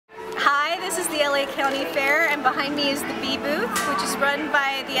Hi, this is the LA County Fair, and behind me is the Bee Booth, which is run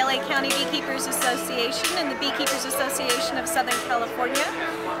by the LA County Beekeepers Association and the Beekeepers Association of Southern California.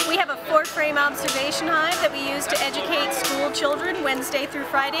 We have a 4-frame observation hive that we use to educate school children Wednesday through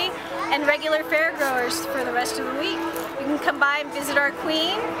Friday and regular fair growers for the rest of the week. You can come by and visit our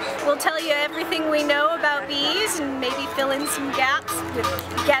queen. We'll tell you everything we know about bees and maybe fill in some gaps with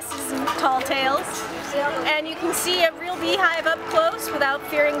guesses and tall tales. And you can see a real beehive up close without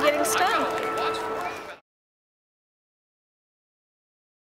fearing getting stung.